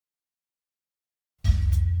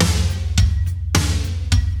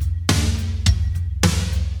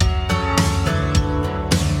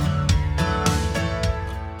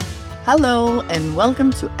Hello and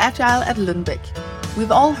welcome to Agile at Lundbeck.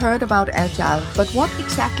 We've all heard about Agile, but what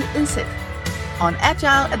exactly is it? On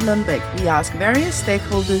Agile at Lundbeck, we ask various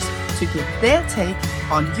stakeholders to give their take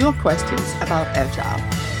on your questions about Agile,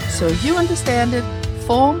 so you understand it,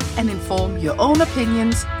 form and inform your own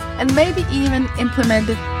opinions, and maybe even implement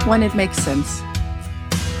it when it makes sense.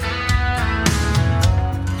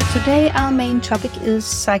 Today our main topic is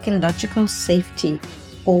psychological safety,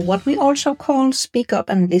 or what we also call speak up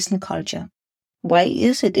and listen culture. Why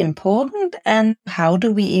is it important and how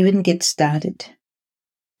do we even get started?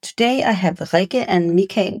 Today I have Rikke and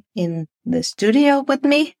Michael in the studio with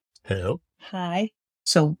me. Hello. Hi.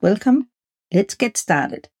 So welcome. Let's get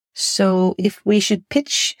started. So if we should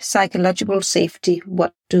pitch psychological safety,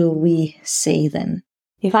 what do we say then?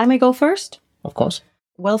 If I may go first? Of course.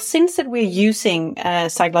 Well, since that we're using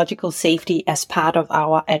psychological safety as part of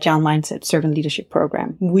our Agile Mindset Servant Leadership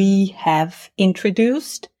Program, we have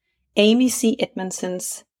introduced Amy C.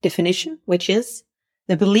 Edmondson's definition, which is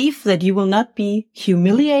the belief that you will not be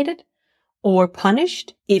humiliated or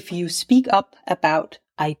punished if you speak up about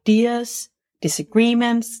ideas,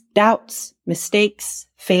 disagreements, doubts, mistakes,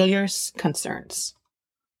 failures, concerns.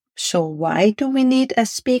 So why do we need a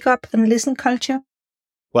speak up and listen culture?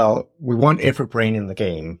 Well, we want every brain in the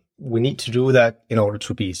game. We need to do that in order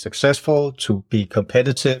to be successful, to be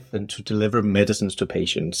competitive, and to deliver medicines to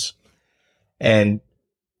patients. And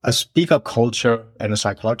a speak-up culture and a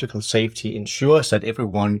psychological safety ensures that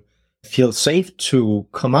everyone feels safe to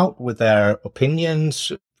come out with their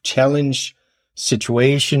opinions, challenge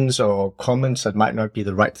situations or comments that might not be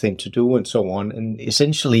the right thing to do, and so on, and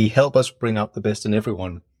essentially help us bring out the best in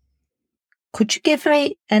everyone. Could you give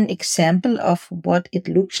me an example of what it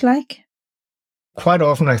looks like? Quite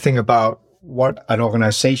often I think about what an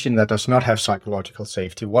organization that does not have psychological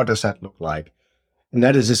safety, what does that look like? And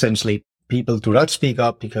that is essentially people do not speak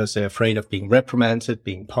up because they're afraid of being reprimanded,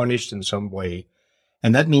 being punished in some way.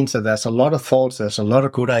 And that means that there's a lot of thoughts, there's a lot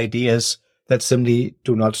of good ideas that simply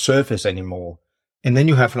do not surface anymore. And then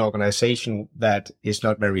you have an organization that is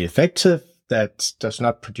not very effective, that does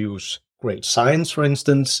not produce great science, for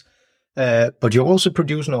instance, but you also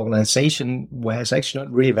produce an organization where it's actually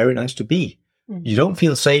not really very nice to be. Mm-hmm. You don't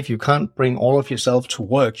feel safe. You can't bring all of yourself to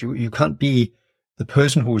work. You can't be the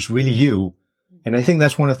person who is really you. And I think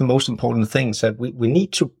that's one of the most important things, that we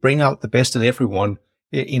need to bring out the best in everyone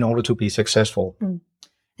in order to be successful. Mm.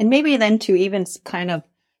 And maybe then to even kind of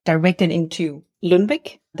direct it into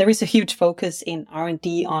Lundbeck, there is a huge focus in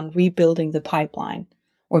R&D on rebuilding the pipeline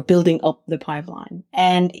or building up the pipeline.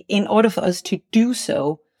 And in order for us to do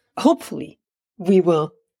so, hopefully we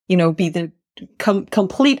will, be the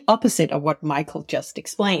complete opposite of what Michael just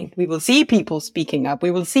explained. We will see people speaking up.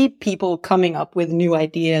 We will see people coming up with new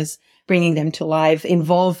ideas, bringing them to life,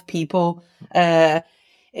 involve people,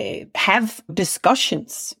 have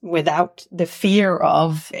discussions without the fear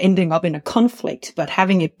of ending up in a conflict, but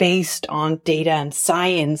having it based on data and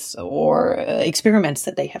science or experiments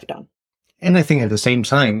that they have done. And I think at the same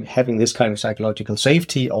time, having this kind of psychological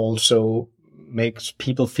safety also makes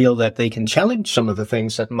people feel that they can challenge some of the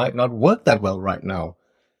things that might not work that well right now.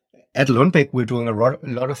 At Lundbeck, we're doing a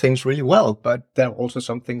lot of things really well, but there are also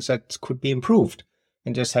some things that could be improved.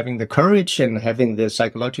 And just having the courage and having the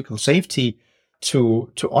psychological safety to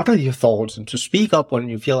utter your thoughts and to speak up when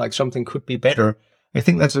you feel like something could be better, I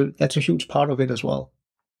think that's a huge part of it as well.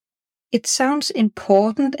 It sounds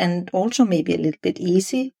important and also maybe a little bit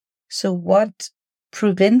easy. So what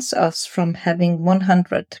prevents us from having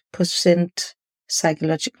 100%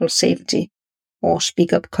 psychological safety or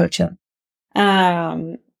speak up culture?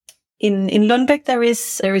 In Lundbeck, there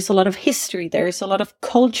is a lot of history, there is a lot of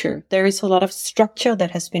culture, there is a lot of structure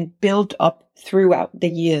that has been built up throughout the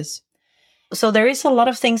years. So there is a lot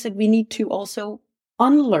of things that we need to also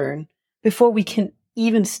unlearn before we can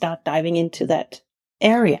even start diving into that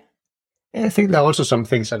area. I think there are also some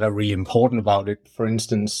things that are really important about it. For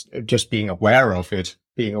instance, just being aware of it,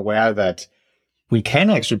 being aware that we can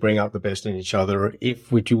actually bring out the best in each other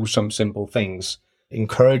if we do some simple things.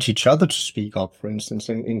 Encourage each other to speak up, for instance,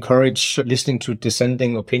 and encourage listening to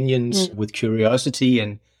dissenting opinions with curiosity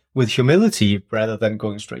and with humility rather than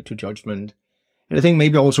going straight to judgment. And I think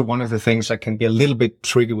maybe also one of the things that can be a little bit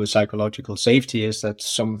tricky with psychological safety is that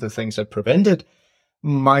some of the things that prevent it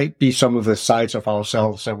might be some of the sides of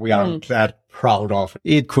ourselves that we aren't that proud of.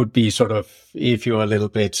 It could be sort of if you're a little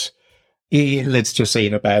bit, let's just say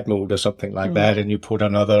in a bad mood or something like that, and you put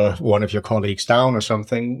another one of your colleagues down or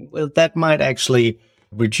something, well, that might actually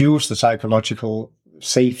reduce the psychological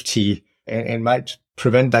safety and might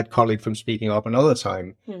prevent that colleague from speaking up another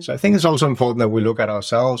time. So I think it's also important that we look at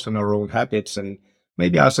ourselves and our own habits and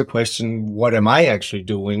maybe ask the question, what am I actually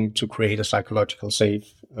doing to create a psychological safe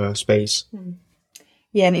space?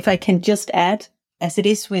 Yeah, and if I can just add, as it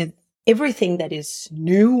is with everything that is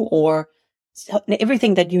new or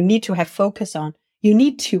everything that you need to have focus on, you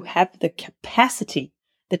need to have the capacity,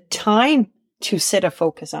 the time to set a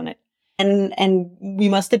focus on it. And we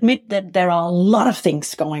must admit that there are a lot of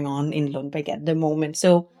things going on in Lundbeck at the moment.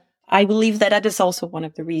 So I believe that is also one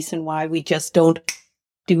of the reasons why we just don't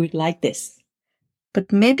do it like this.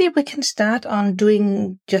 But maybe we can start on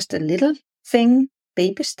doing just a little thing,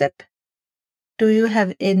 baby step. Do you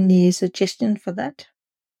have any suggestion for that?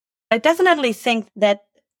 I definitely think that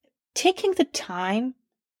taking the time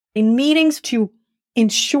in meetings to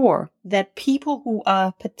ensure that people who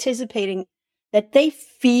are participating, that they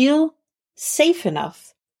feel safe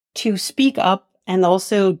enough to speak up and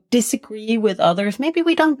also disagree with others. Maybe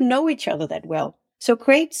we don't know each other that well. So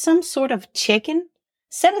create some sort of check-in.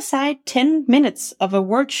 Set aside 10 minutes of a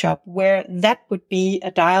workshop where that would be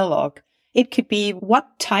a dialogue. It could be,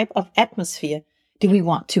 what type of atmosphere do we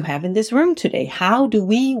want to have in this room today? How do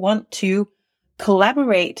we want to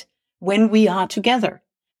collaborate when we are together?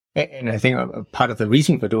 And I think a part of the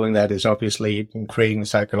reason for doing that is obviously in creating a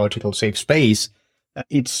psychological safe space.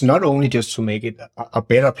 It's not only just to make it a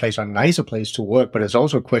better place, a nicer place to work, but it's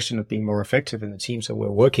also a question of being more effective in the teams that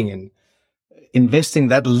we're working in. Investing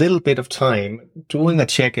that little bit of time, doing a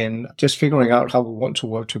check-in, just figuring out how we want to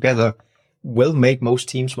work together will make most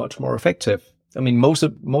teams much more effective. I mean,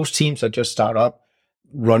 most teams that just start up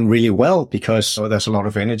run really well because there's a lot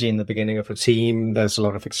of energy in the beginning of a team. There's a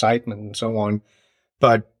lot of excitement and so on.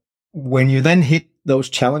 But when you then hit those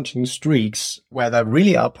challenging streaks where there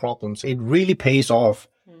really are problems, it really pays off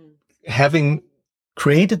having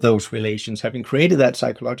created those relations, having created that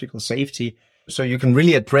psychological safety, so you can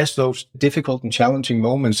really address those difficult and challenging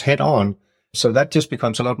moments head on. So that just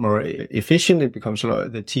becomes a lot more efficient.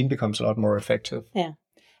 The team becomes a lot more effective. Yeah.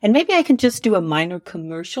 And maybe I can just do a minor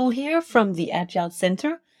commercial here from the Agile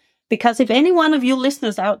Center, because if any one of you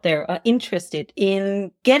listeners out there are interested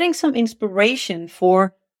in getting some inspiration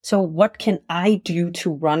for, so what can I do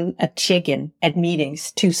to run a check-in at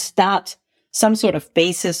meetings to start some sort of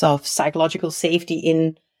basis of psychological safety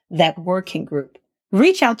in that working group,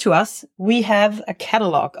 reach out to us. We have a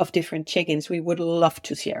catalog of different check-ins we would love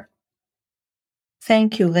to share.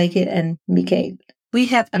 Thank you, Rikke and Michael. We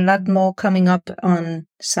have a lot more coming up on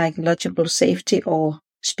psychological safety or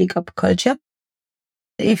speak up culture.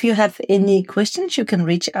 If you have any questions, you can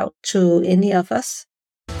reach out to any of us.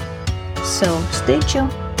 So stay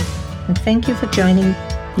tuned. And thank you for joining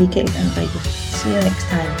Michael and Rikke. See you next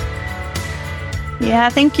time. Yeah,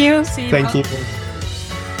 thank you. See you. Thank you.